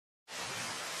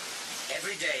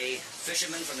Every day,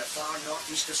 fishermen from the far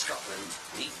northeast of Scotland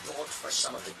leave port for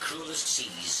some of the cruelest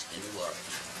seas in the world.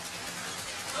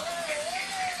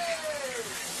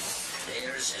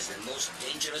 Theirs is the most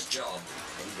dangerous job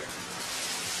in Britain.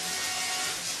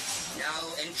 Now,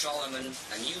 in Trawlermen,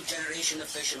 a new generation of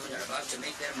fishermen are about to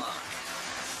make their mark,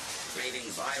 braving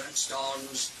violent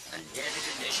storms and deadly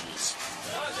conditions,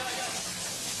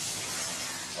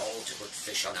 all to put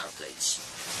fish on our plates.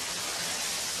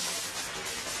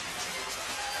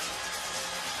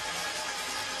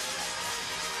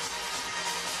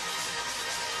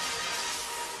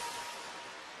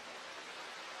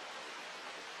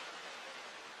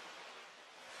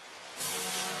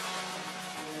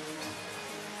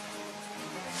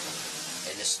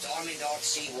 In the stormy North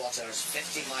Sea waters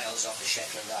 50 miles off the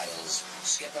Shetland Isles,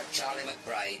 skipper Charlie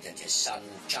McBride and his son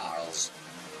Charles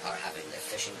are having the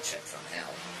fishing trip from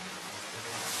hell.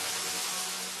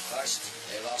 First,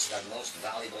 they lost their most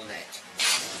valuable net.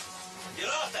 You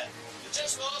lost it! You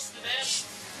just lost the net!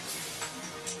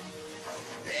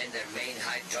 Then their main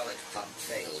hydraulic pump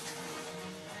failed.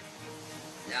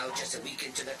 Now, just a week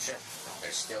into the trip,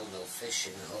 there's still no fish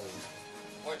in the hold.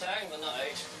 We're down, but not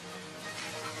out.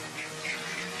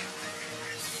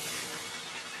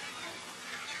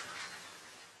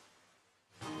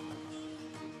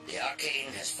 The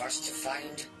Arcane has first to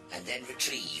find and then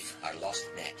retrieve our lost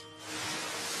net.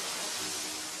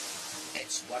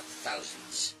 It's worth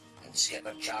thousands, and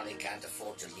skipper Charlie can't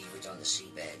afford to leave it on the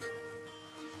seabed.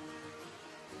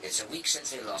 It's a week since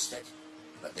they lost it,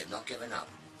 but they've not given up.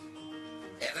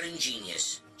 Ever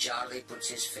ingenious, Charlie puts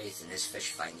his faith in his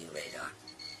fish-finding radar.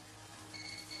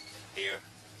 Here,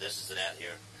 this is the net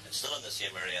here. It's still in the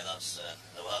same area, and that's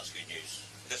good news.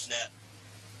 This net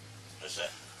is a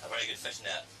very good fish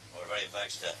net. We're very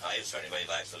vexed. I was certainly very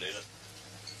vexed to lose it.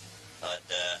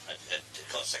 It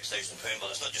cost £6,000, but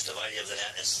it's not just the value of the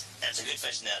net. It's a good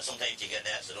fishing net. Sometimes you get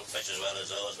nets that don't fish as well as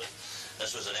those, but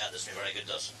this was a net that's been very good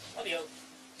to us.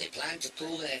 They plan to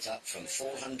pull the net up from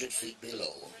 400 feet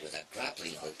below with a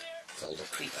grappling hook called a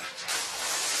creeper.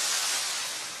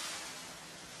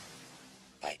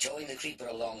 By towing the creeper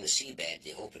along the seabed,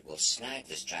 they hope it will snag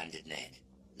the stranded net.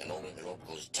 The moment the rope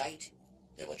goes tight,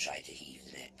 they will try to heave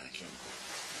the net back in.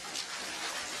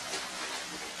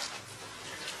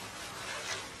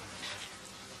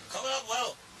 Coming up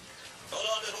well. Hold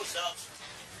on to those stops.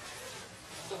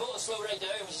 The boat will slow right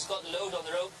down. We just got the load on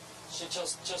the rope. She'll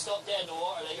stop dead in the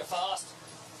water like you're fast.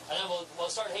 And then we'll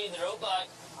start heaving the rope back.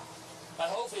 And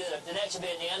hopefully the net should be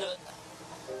at the end of it.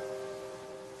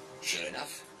 Sure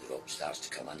enough, the rope starts to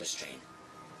come under strain.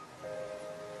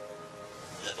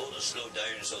 The boat has slowed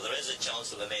down, so there is a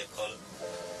chance that we may have caught it.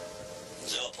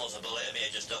 There's no possibility it may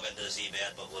have just dug into the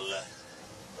seabed, but we'll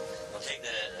take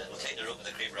the rope and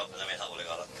the creeper up, and then we'll have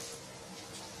got it.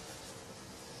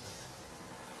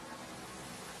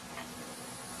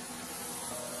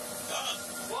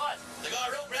 What? They got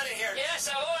a rope ready here. Yes,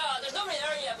 hold on. There's nobody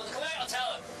there yet, but they'll come out, I'll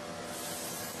tell them.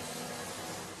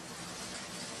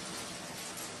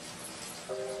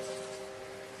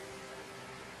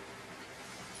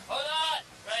 Hold on!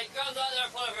 Right, grab that there,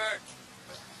 pull it over.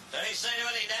 Any sign of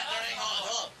any net or anything on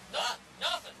at all? Huh?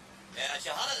 Nothing. Yeah,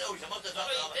 she had it. Oh, she must have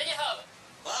dropped it. Did you have it?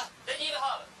 What? Did you even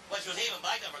have it? Well, she was even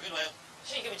back there for a good while.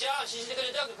 She can be jammed. She's going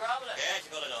to dug the grab it. Yeah, she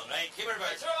got it on, right? Keep her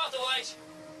Right, bird. throw off the white.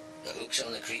 The hooks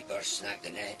on the creeper snagged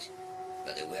the net,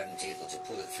 but they weren't able to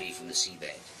pull it free from the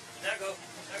seabed. There go.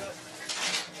 There go.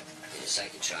 They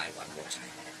decide to try one more time.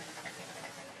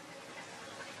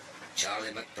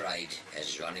 Charlie McBride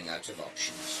is running out of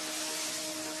options.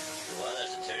 The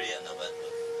weather's deteriorating a bit, but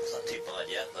it's not too bad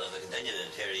yet. But if it continues to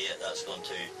deteriorate, that's going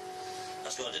to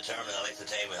determine the length of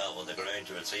time we have on the ground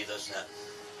to retrieve this net.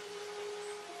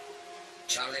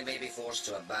 Charlie may be forced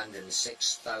to abandon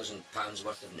 £6,000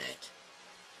 worth of net.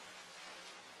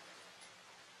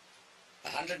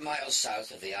 100 miles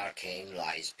south of the Arcane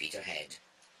lies Peterhead,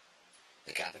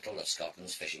 the capital of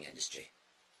Scotland's fishing industry.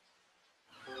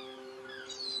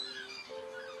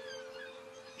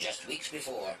 Just weeks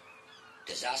before,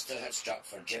 disaster had struck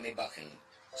for Jimmy Buchan,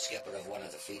 skipper of one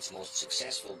of the fleet's most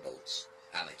successful boats,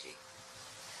 Amity.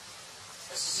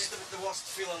 This is the worst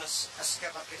feeling a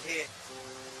skipper could hate.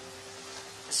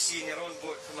 Is seeing your own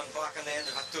boat coming back on the end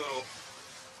of a tow rope.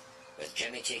 With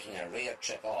Jimmy taking a rare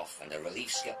trip off and the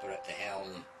relief skipper at the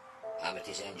helm,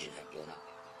 Amity's engine had blown up.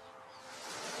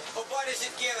 But what is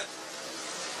it, Gavin?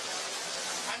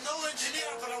 I'm no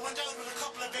engineer, but I went out with a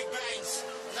couple of big bangs.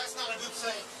 That's not a good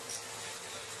sign.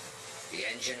 The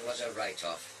engine was a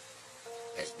write-off.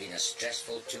 It's been a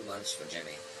stressful 2 months for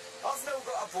Jimmy. I've now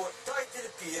got a boat tied to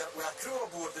the pier with a crew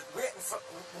aboard it waiting for,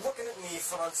 looking at me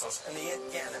for answers, and they ain't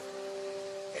getting it.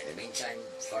 In the meantime,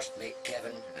 first mate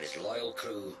Kevin and his loyal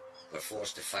crew were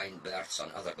forced to find berths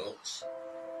on other boats,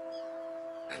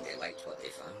 and they liked what they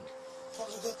found.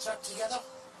 Put a good trip together.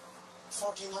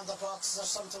 1,400 boxes or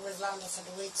something we've landed for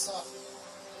the week, so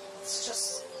it's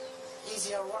just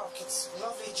easier work. It's a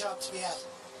lovely job to be at.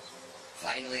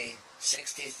 Finally,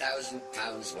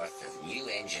 £60,000 worth of new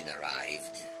engine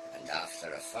arrived, and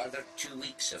after a further 2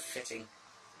 weeks of fitting,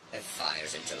 it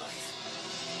fires into life.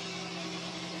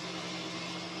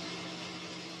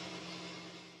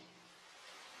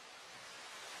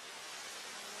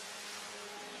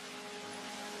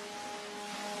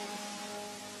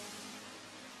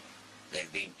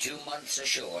 They've been 2 months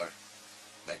ashore,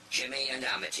 but Jimmy and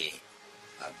Amity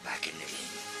are back in the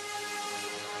game.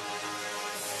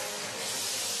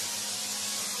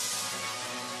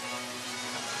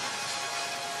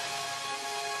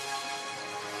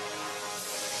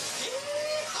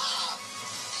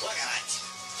 Look at it.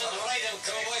 All right, old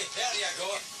cowboy. There you go.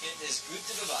 It is good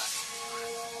to be back.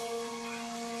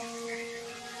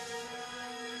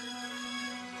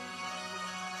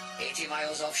 80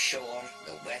 miles offshore,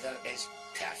 the weather is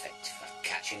perfect for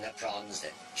catching the prawns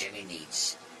that Jimmy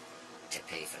needs to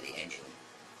pay for the engine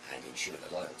and ensure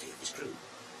the loyalty of his crew.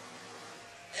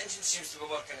 Engine seems to be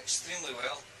working extremely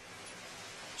well.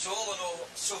 So all in all,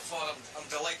 so far I'm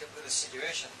delighted with the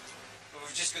situation. But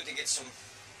we've just got to get some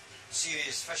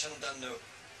serious fishing done now.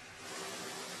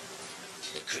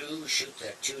 The crew shoot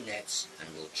their 2 nets and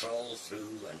will trawl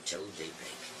through until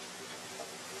daybreak.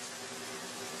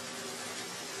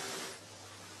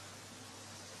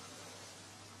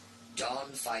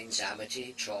 Dawn finds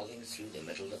Amity trawling through the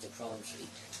middle of the prawn fleet.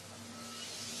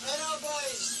 Right on,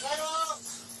 boys. Right on.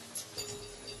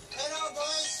 Right on,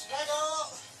 boys. Right on.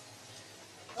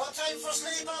 No time for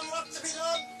sleep and work to be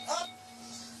done. Up.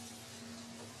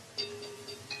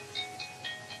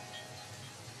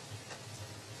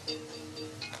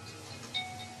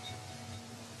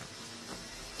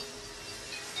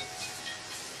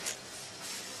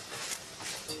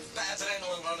 Bit of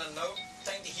adrenaline running now.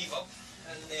 Time to heave up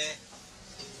and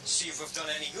see if we've done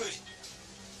any good.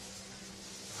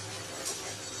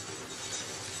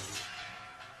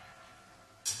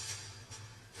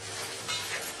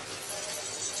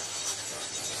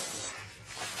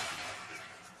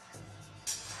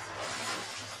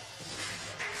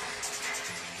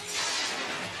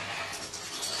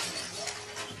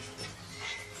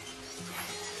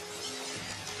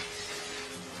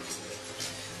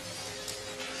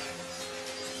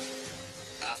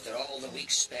 After all the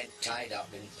weeks spent tied up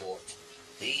in port,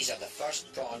 these are the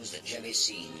first prawns that Jimmy's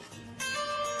seen.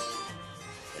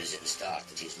 But is it the start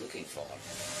that he's looking for?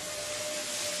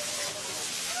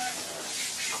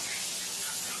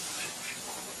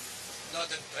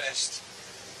 Not impressed.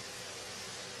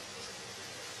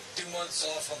 2 months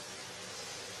off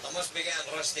him. I must be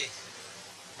getting rusty.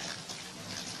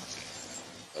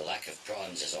 The lack of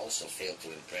prawns has also failed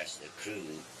to impress the crew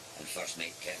and first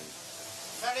mate Kevin.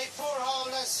 Very poor haul,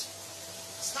 this.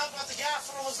 It's not what the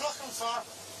gaffer was looking for.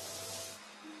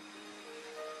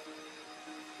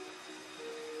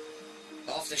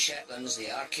 Off the Shetlands,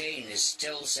 the Arcane is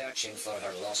still searching for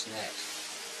her lost net.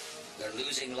 They're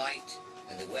losing light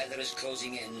and the weather is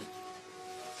closing in,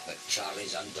 but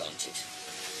Charlie's undaunted.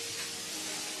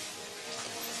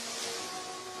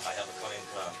 I have a cunning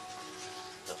plan.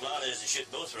 The plan is to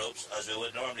shoot both ropes as we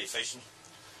would normally fishing,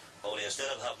 only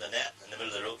instead of having the net in the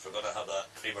middle of the rope, we're going to have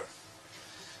that creeper.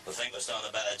 We think we'll stand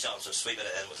a better chance of sweeping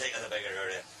it in. We'll take it in a bigger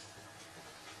area.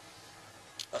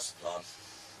 That's the plan.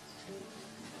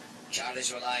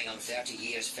 Charlie's relying on 30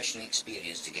 years fishing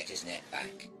experience to get his net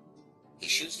back. He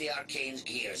shoots the Arcane's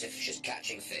gear as if she's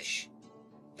catching fish,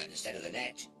 but instead of the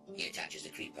net, he attaches the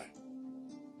creeper.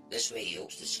 This way he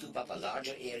hopes to scoop up a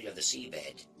larger area of the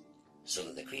seabed so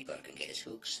that the creeper can get his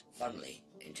hooks firmly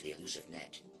into the elusive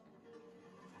net.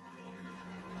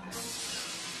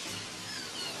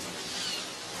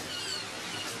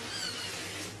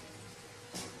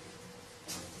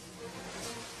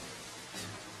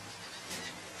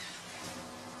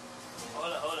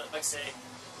 Hold it, Big City.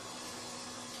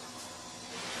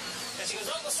 If she goes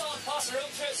up the salt, pass the rope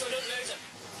through it so we don't lose it.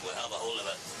 We'll have a hold of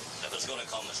it. If it's going to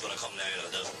come, it's going to come now. If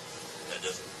it doesn't, it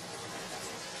doesn't.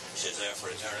 She's there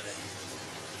for eternity.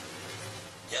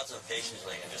 You have to have patience,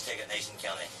 like, and just take it nice and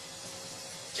canny.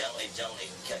 Gently, gently,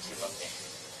 catch you monkey.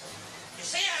 You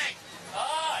see anything?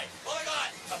 Aye! What have we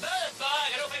got? A bit of the bag,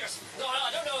 I don't think there's... No,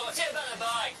 I don't know, I'll see a bit of the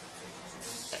bag.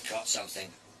 They caught something,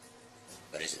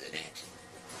 but is it the net?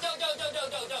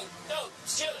 Don't,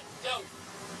 stupid, don't.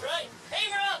 Right,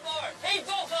 heave her up more, heave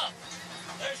both up.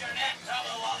 There's your net, top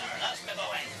of the water. That's my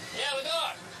boy. Yeah, we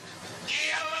got her.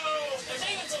 Yo! There's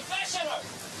even some fish in her.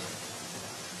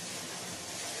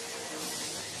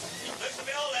 Looks to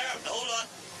be all there, the whole lot.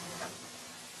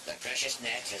 The precious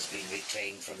net has been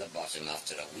reclaimed from the bottom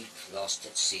after a week lost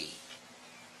at sea.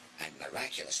 And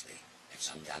miraculously, it's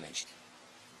undamaged.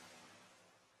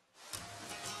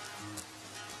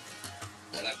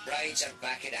 The McBrides are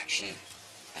back in action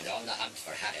and on the hunt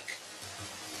for haddock.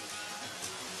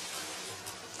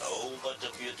 Oh, what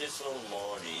a beautiful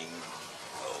morning.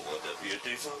 Oh, what a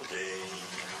beautiful day.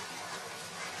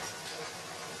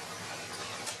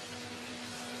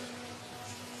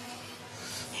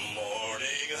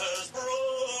 Morning has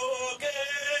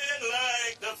broken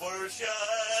like the first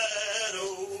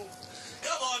shadow.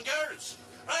 Come on, girls.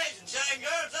 Rise and shine,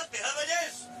 girls. Let's be having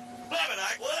this. Blaming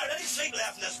heck, well, there's any sleep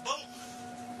left in this bunk.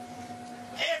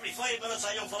 Every 5 minutes,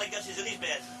 a young fella gets his in his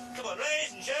bed. Come on,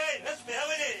 rise and shine. Let's be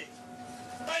having it.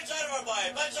 Bounce out of her,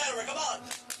 boy. Bounce out of her. Come on.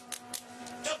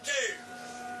 Jump two.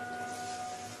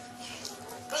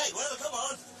 Right, well, come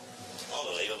on.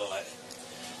 Unbelievable, eh?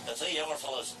 The three younger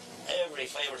fellas, every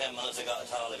 5 or 10 minutes they got a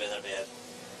towel in their bed.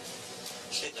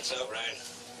 Sleep the cloak round.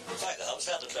 In fact, they haven't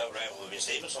slept the cloak round when we've been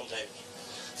sleeping sometimes.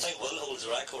 I think Will holds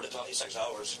the record of 26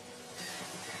 hours.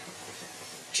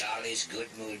 Charlie's good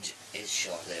mood is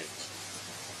short-lived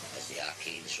as the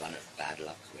Arcane's run of bad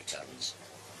luck returns.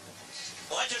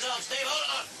 Watch yourself, Steve, hold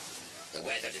on! The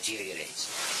weather deteriorates,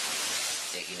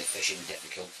 making the fishing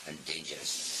difficult and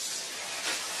dangerous.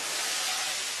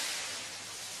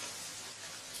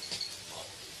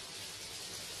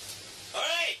 All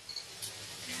right!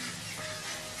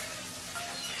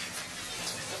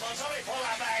 Come on, somebody pull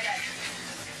that bag in.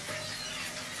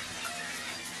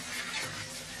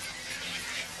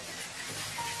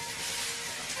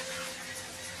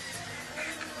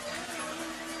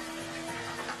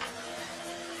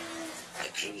 The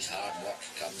crew's hard work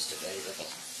comes to very little.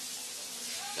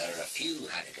 There are a few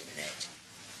haddock in the net,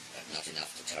 but not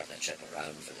enough to turn the trip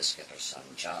around for the skipper's son,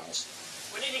 Charles.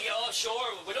 We need to get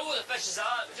offshore. We know where the fish is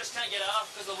at. We just can't get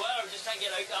off because of the weather. We just can't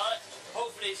get out at it.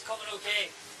 Hopefully it's coming okay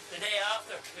the day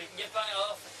after. We can get back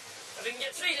off. If we can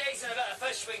get 3 days and a bit of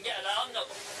fish, we can get a land up.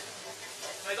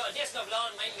 If we got a decent enough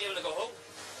land, we might be able to go home.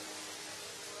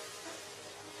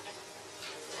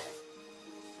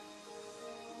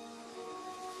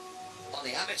 On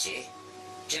the Amity,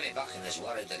 Jimmy Buchan is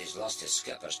worried that he's lost his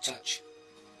skipper's touch.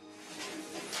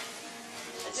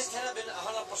 I just haven't been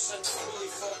 100% fully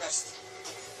focused.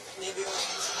 Maybe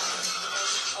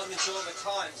on the job at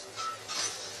times.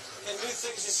 And new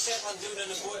things is set on doing in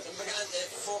the boat and beginning to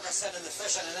focus in on the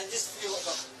fishing, and I just feel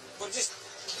like we're just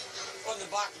on the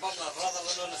back burner rather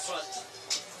than on the front.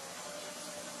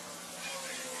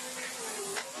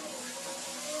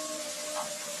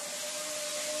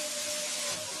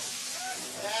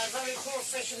 Very poor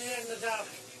fishing here in the dark.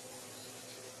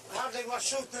 Hardly was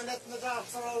shooting it in the dark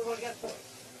for all we'll get.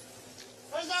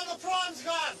 Where's all the prawns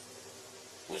gone?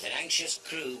 With an anxious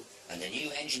crew and a new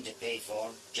engine to pay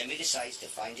for, Jimmy decides to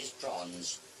find his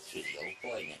prawns through the old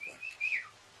boy network.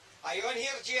 Are you in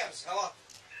here, James? Hello?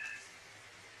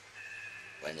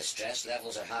 When the stress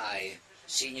levels are high,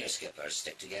 senior skippers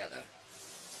stick together.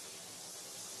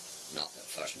 Not that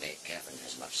first mate Kevin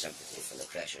has much sympathy for the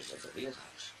pressures of the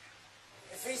wheelhouse.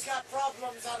 If he's got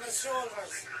problems on his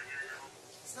shoulders,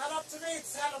 it's not up to me to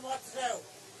tell him what to do.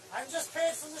 I'm just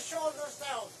paid from the shoulders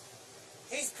down.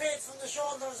 He's paid from the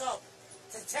shoulders up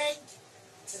to think,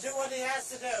 to do what he has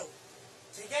to do,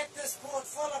 to get this boat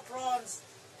full of prawns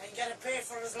and get it paid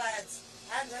for his lads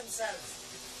and himself.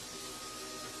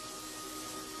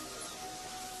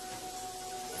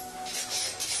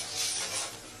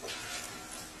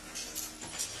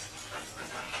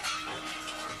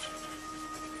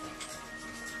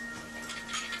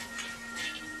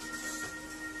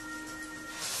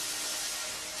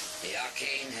 The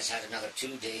Arcane has had another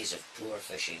 2 days of poor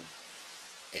fishing.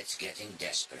 It's getting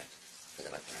desperate for the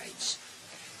McBrides.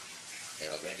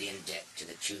 They're already in debt to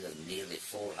the tune of nearly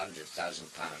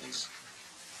 £400,000.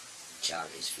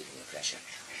 Charlie's feeling the pressure.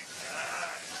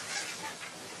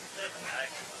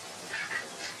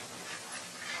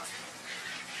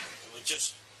 We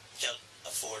just can't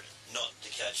afford not to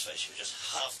catch fish. We just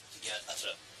have to get a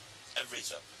trip. Every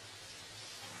trip.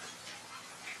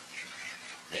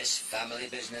 This family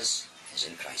business is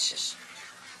in crisis.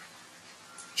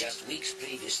 Just weeks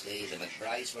previously, the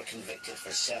McBrides were convicted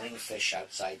for selling fish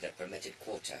outside their permitted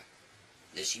quota.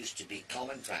 This used to be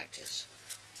common practice,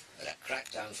 but a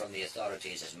crackdown from the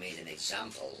authorities has made an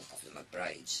example of the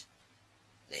McBrides.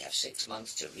 They have 6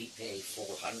 months to repay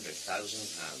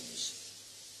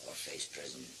 £400,000 or face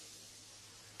prison.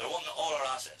 They're wanting all our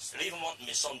assets. They're even wanting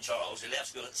my son Charles, who left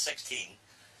school at 16,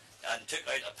 and took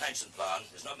out a pension plan.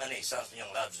 There's not many sensible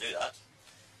young lads do that.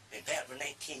 Been paying for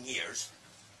 19 years,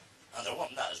 and they're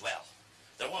wanting that as well.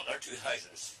 They're wanting their two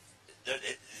houses.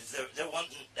 They're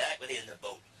wanting the equity in the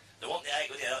boat. They want the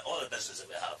equity in all the business that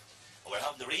we have. And we're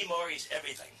having to remortgage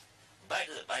everything back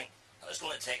to the bank, and it's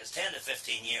going to take us 10 to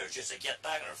 15 years just to get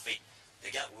back on our feet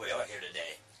to get where we are here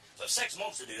today. So 6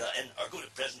 months to do that in, or go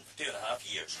to prison for 2.5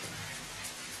 years.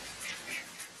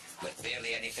 With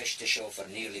barely any fish to show for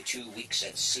nearly 2 weeks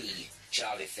at sea,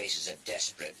 Charlie faces a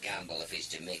desperate gamble if he's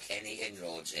to make any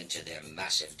inroads into their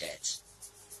massive debts.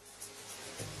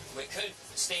 We could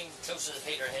steam closer to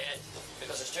Peterhead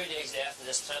because there's 2 days left of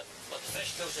this trip, but the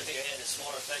fish closer to Peterhead is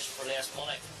smaller fish for less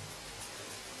money.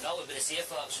 That would be the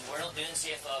safe option. We're not doing the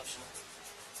safe option.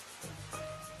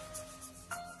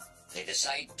 They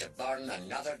decide to burn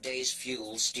another day's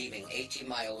fuel steaming 80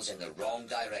 miles in the wrong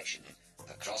direction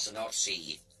across the North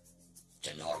Sea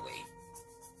to Norway.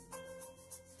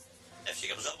 If she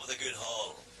comes up with a good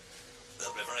haul,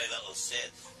 there'll be very little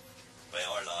said by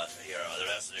our lads here or the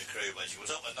rest of the crew. When she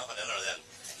comes up with nothing in her, then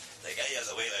the guy in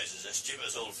the wheelhouse is the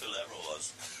stupidest old fool ever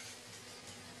was.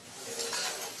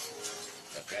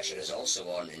 The pressure is also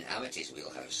on in Amity's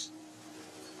wheelhouse.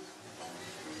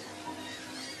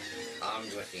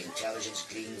 Armed with the intelligence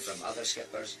gleaned from other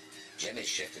skippers, Jim has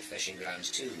shifted fishing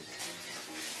grounds too.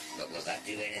 But will that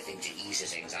do anything to ease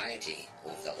his anxiety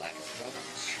over the lack of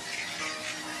products?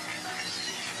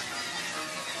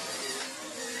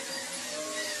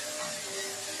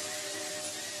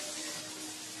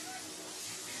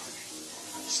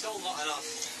 Still not enough.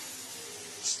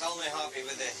 Still not happy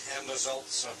with the end result,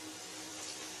 so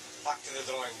back to the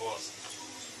drawing board.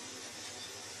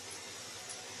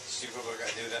 See what we're going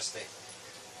to do this day.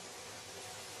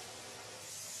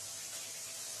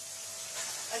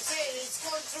 I'd say it's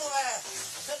going through a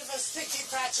bit of a sticky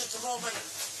patch at the moment.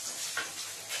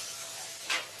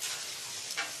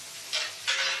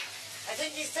 I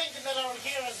think he's thinking that our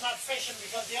gear is not fishing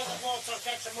because the other boats are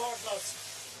catching more than us.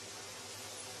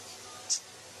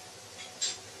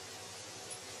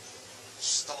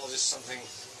 Still just something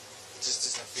just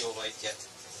doesn't feel right yet.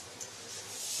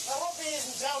 I hope he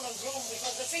isn't down and gloom,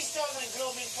 because if he's down and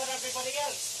gloom, he'll put everybody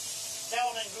else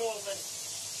down and gloom, and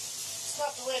it's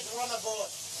not the way to run a boat.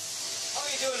 How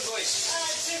are you doing, boys?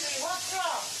 Jimmy, what's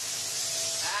wrong?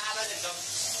 I'm in the dumps.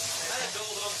 I'm in the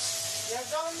doldrums. You're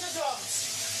down in the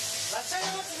dumps. I'll tell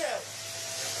you what to do.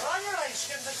 Run your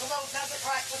Einstein to come out and have a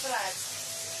crack with the lads.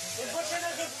 We'll put you in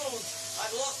a good mood.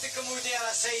 I'd love to come out there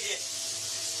beside you.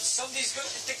 Somebody's got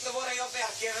to take the worry up there,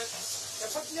 Kevin.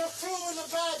 You're putting your crew in a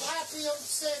bad, happy,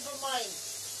 unstable mind.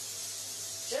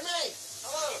 Jimmy!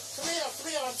 Hello? Come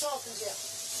here, I'm talking to you.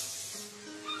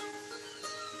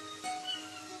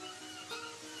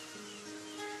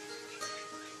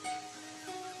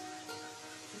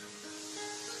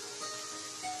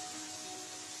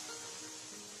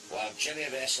 While Jimmy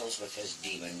wrestles with his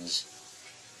demons,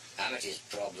 Amity's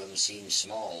problems seem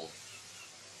small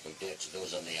compared to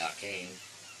those on the Arcane.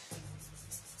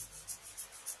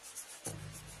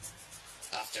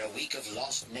 After a week of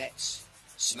lost nets,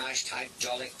 smashed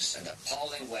hydraulics and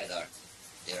appalling weather,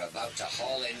 they're about to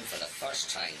haul in for the first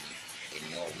time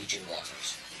in Norwegian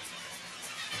waters.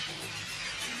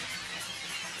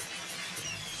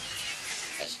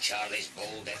 Has Charlie's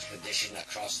bold expedition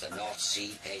across the North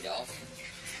Sea paid off?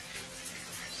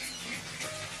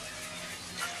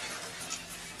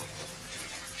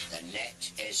 The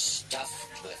net is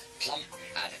stuffed with plump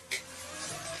haddock.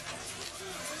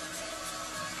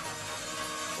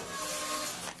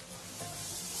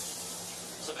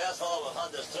 It's the best haul we've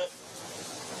had this trip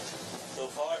so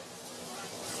far.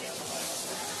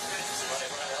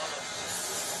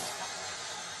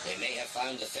 They may have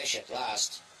found the fish at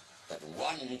last, but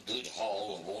one good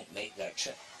haul won't make their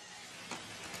trip.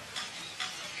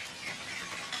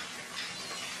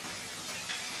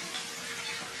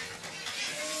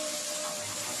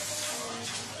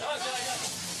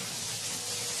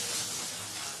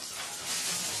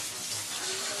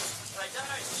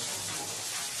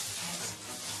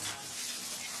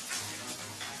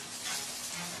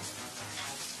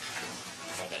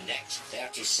 For the next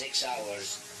 36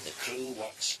 hours, the crew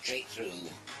works straight through,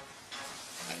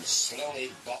 and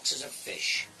slowly boxes of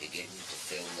fish begin to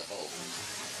fill the hold.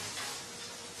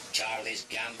 Charlie's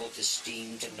gamble to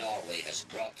steam to Norway has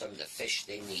brought them the fish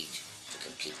they need to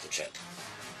complete the trip.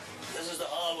 This is the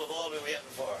haul we've all been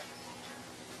waiting for.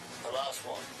 The last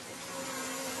one.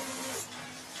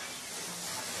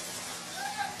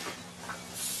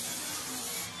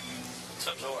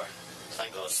 Trip's over.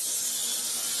 Thank God.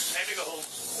 Time to go home.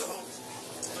 Go home.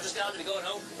 We're just glad to be going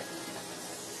home.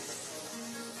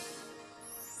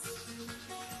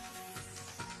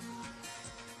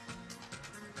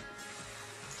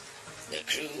 The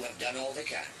crew have done all they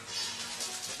can,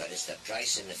 but it's the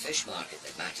price in the fish market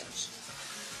that matters.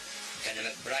 Can the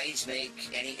McBrides make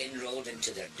any inroad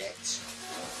into their debts?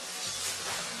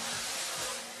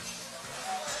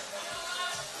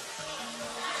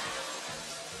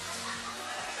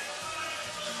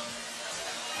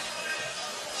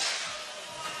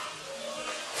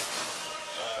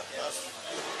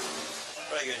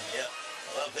 Very good, yeah.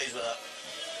 Well pleased with that.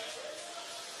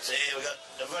 See, we got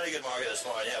a very good market this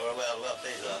morning, yeah, we're well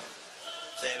pleased with that.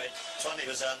 See, about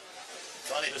 20%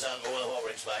 more than what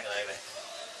we're expecting anyway.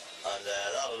 And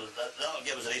that'll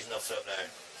give us a decent enough trip now.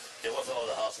 Get worth all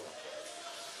the hassle.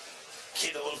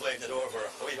 Keep the wolf away from the door for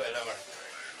a wee bit longer.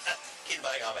 Keep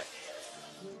back on me.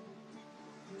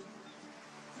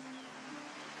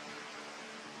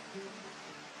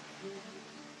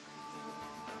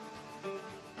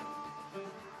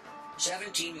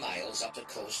 "17 miles up the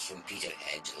coast from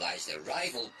Peterhead lies the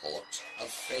rival port of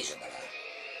Fraserburgh.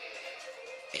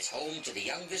 It's home to the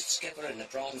youngest skipper in the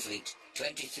prawn fleet,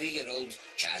 23-year-old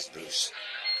Chaz Bruce.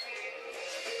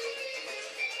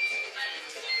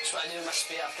 That's what I do in my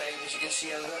spare time. As you can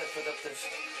see, I'm very productive.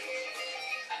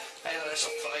 I dress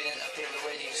up for riding a pair of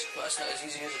ladies, but it's not as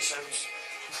easy as it sounds.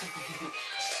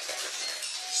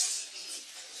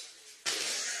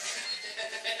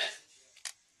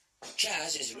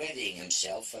 Chaz is readying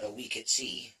himself for a week at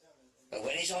sea, but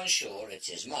when he's on shore, it's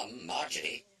his mum,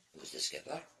 Marjorie, who's the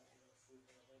skipper.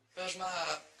 Where's my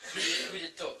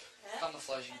hooded top?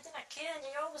 Camouflage. I don't care, and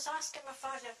you're always asking me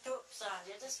for your tops are.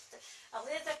 You just, I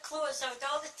lay their clothes out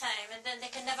all the time, and then they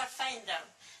can never find them.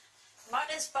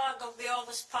 Martin's bag will be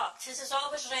always packed. His is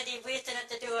always ready, waiting at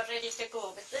the door, ready to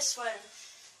go. But this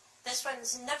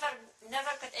one's never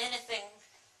got anything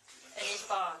in his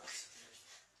bag.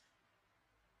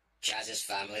 Chaz's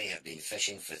family have been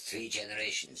fishing for 3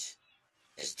 generations.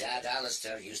 His dad,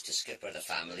 Alistair, used to skipper the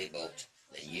family boat,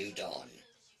 the New Dawn,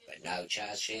 but now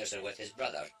Chaz shares her with his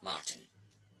brother, Martin.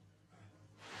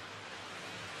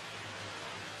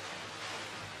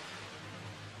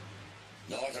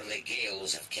 Northerly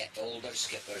gales have kept older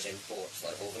skippers in port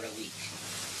for over a week.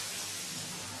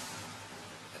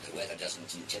 But the weather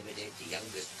doesn't intimidate the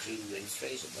youngest crew in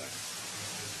Fraserburgh.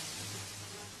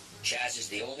 Chaz is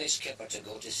the only skipper to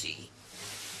go to sea.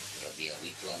 It'll be a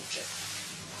week-long trip.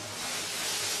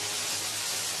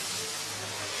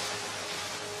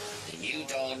 The New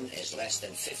Dawn is less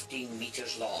than 15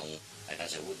 metres long and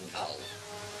has a wooden hull.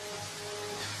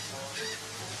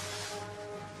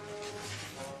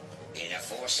 In a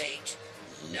Force 8,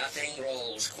 nothing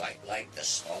rolls quite like the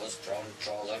smallest prawn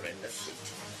trawler in the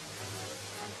fleet.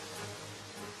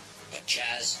 But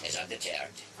Chaz is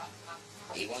undeterred.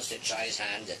 He wants to try his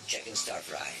hand at chicken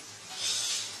stir-fry. I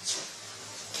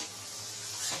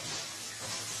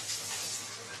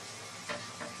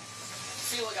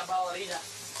feel like a ballerina.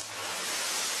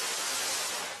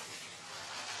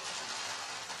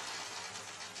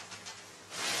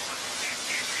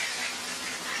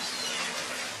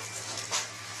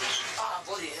 Ah,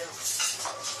 bloody hell.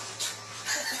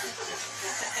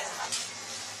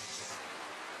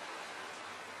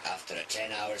 After a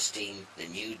 10-hour steam, the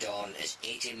New Dawn is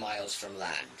 80 miles from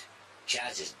land.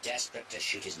 Chaz is desperate to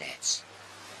shoot his nets.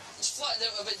 It's flattened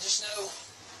out a bit just now.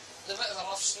 There's a bit of a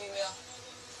rough stream there.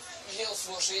 Gale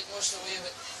Force 8 most of the way,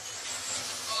 but...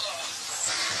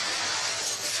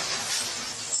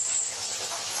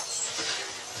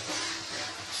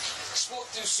 I spoke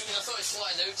too soon, I thought it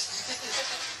flattened out.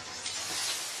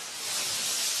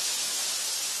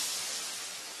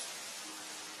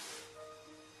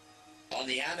 On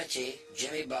the Amity,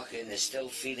 Jimmy Buchan is still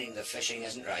feeling the fishing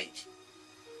isn't right.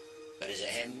 But is it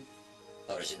him,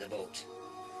 or is it the boat?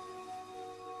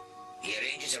 He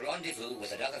arranges a rendezvous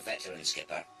with another veteran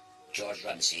skipper, George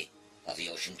Runcie, of the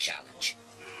Ocean Challenge.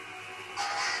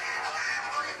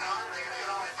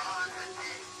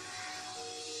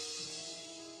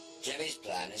 Jimmy's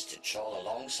plan is to trawl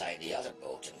alongside the other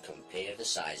boat and compare the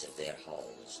size of their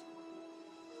hulls.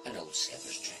 An old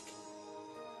skipper's trick.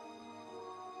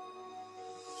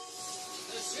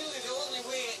 It's really the only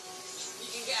way you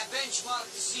can get a benchmark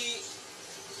to see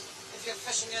if you're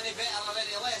fishing any better or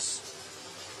any less.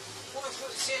 Both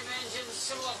got the same engines,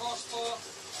 similar horsepower,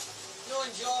 known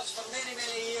George for many,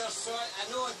 many years, so I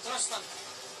know and trust him.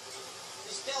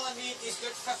 He's telling me he's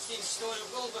got 15 stone, it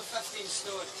will be 15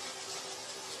 stone.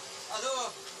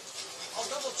 Although, I'll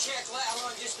double check later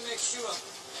on just to make sure.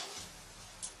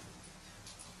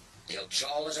 They'll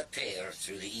trawl as a pair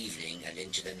through the evening and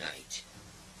into the night.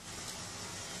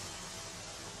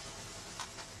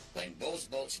 When both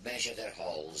boats measure their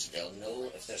hulls, they'll know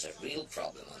if there's a real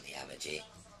problem on the Amity,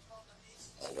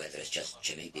 or whether it's just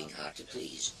Jimmy being hard to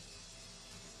please.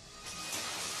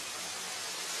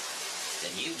 The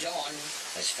New Dawn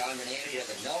has found an area of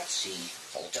the North Sea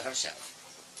all to herself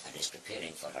and is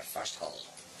preparing for her first haul.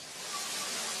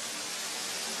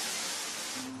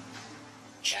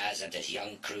 Chaz and his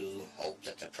young crew hope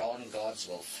that the prawn gods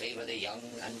will favour the young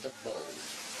and the bold.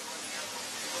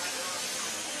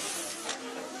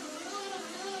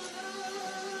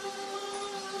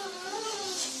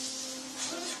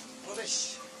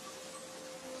 Rubbish.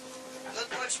 Not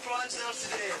much prawns there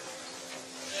today.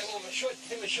 Well, we shot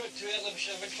two of them,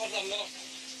 so I went further north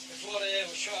before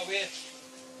we shot away.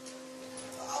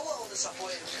 A little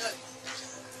disappointed.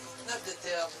 Not that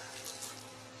there.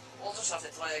 I'll just have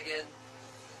to try again.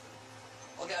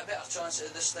 I'll get a better chance at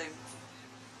it this time.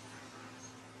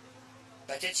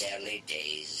 But it's early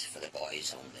days for the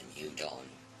boys on the New Dawn.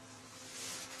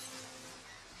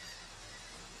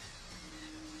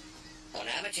 On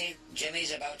Amity,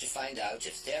 Jimmy's about to find out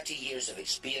if 30 years of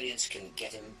experience can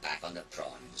get him back on the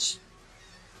prawns.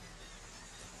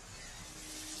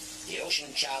 The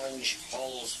Ocean Challenge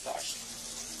hauls first.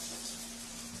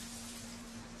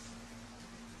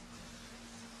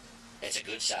 It's a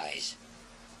good size.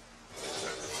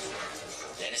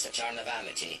 Then it's the turn of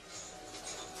Amity.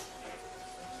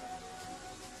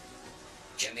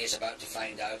 Jimmy is about to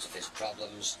find out if his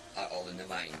problems are all in the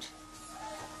mind.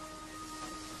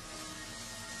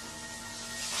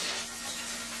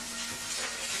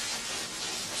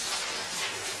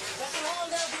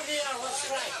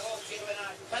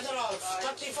 Better all,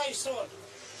 35 stone.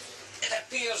 It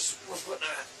appears we've got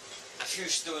a few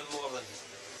stone more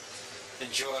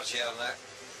than George here now.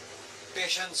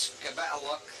 Patience, get a bit of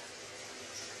luck,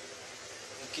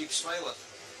 and keep smiling.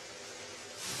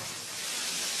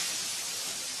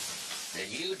 The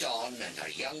New Dawn and her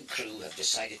young crew have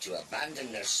decided to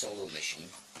abandon their solo mission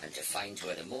and to find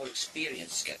where the more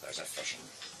experienced skippers are fishing.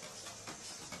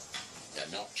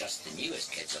 They're not just the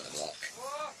newest kids on the block.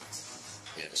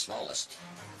 They're the smallest.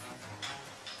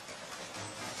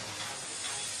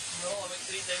 No, I'm at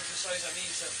 3 times the size of me,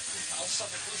 so I'll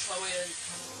start to push my way in.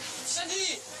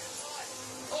 Cindy!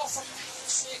 Oh, for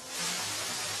fuck's sake.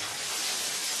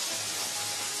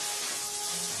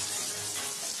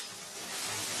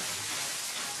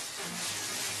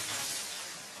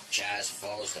 Chaz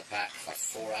follows the pack for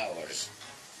 4 hours,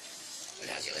 but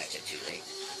has he left it too late?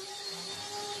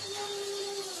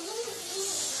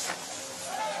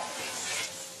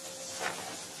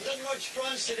 Not much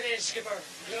prawns today, Skipper.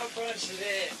 No prawns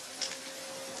today.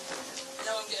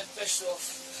 Now I'm getting pissed off.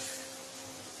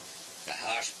 The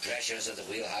harsh pressures of the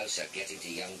wheelhouse are getting to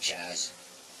young Chaz.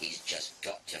 He's just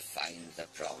got to find the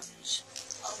prawns.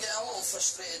 I'm getting a little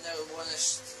frustrated now, to be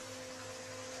honest.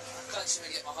 I can't seem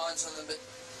to get my hands on them, but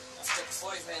I've took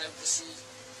 5 men out to sea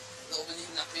that'll be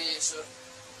needing a pay, so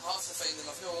I have to find them.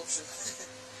 I've no option.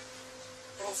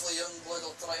 Hopefully young blood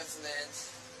will triumph in the end.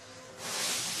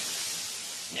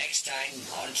 Next time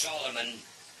on Trawlermen,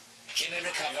 Jimmy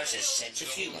recovers his sense of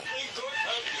humour.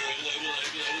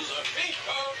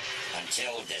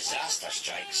 Until disaster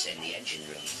strikes in the engine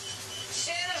room.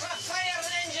 Say there's a fire in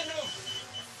the engine room.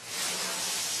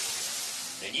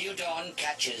 The New Dawn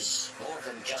catches more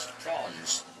than just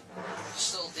prawns. It's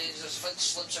still dangerous. If it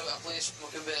slips out of place,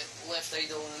 we could be left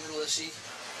idle in the middle of the sea.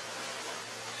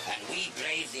 And we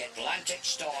brave the Atlantic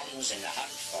storms in the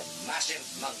hunt for massive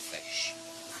monkfish.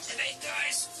 Good night,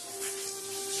 guys.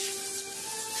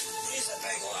 He's a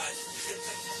big one.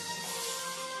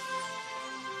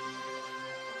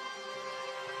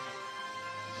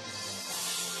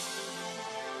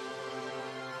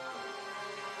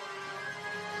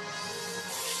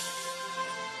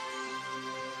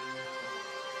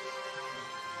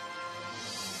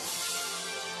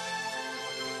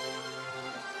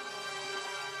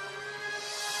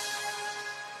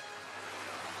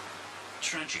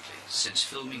 Tragically, since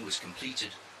filming was completed,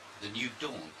 the New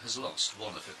Dawn has lost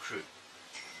one of her crew.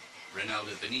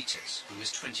 Ronaldo Benitez, who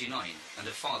was 29 and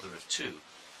a father of 2,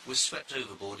 was swept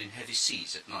overboard in heavy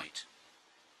seas at night.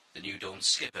 The New Dawn's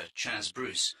skipper, Chaz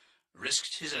Bruce,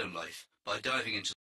 risked his own life by diving into